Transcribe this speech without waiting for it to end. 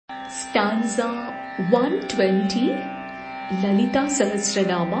Stanza 120, Lalita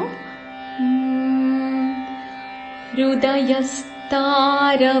Sahasranama.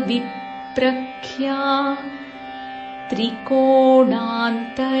 Hrudayastara viprakhya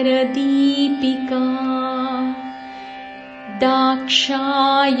trikonantara deepika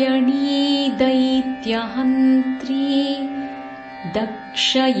dakshayani daityahantri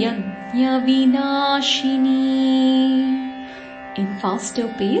dakshayajna vinashini. In faster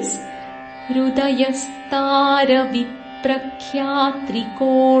pace. Hrudayastara viprakhya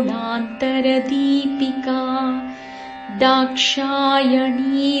trikonantara deepika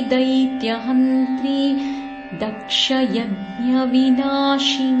dakshayani daityahantri dakshayajna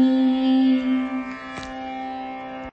vinashini.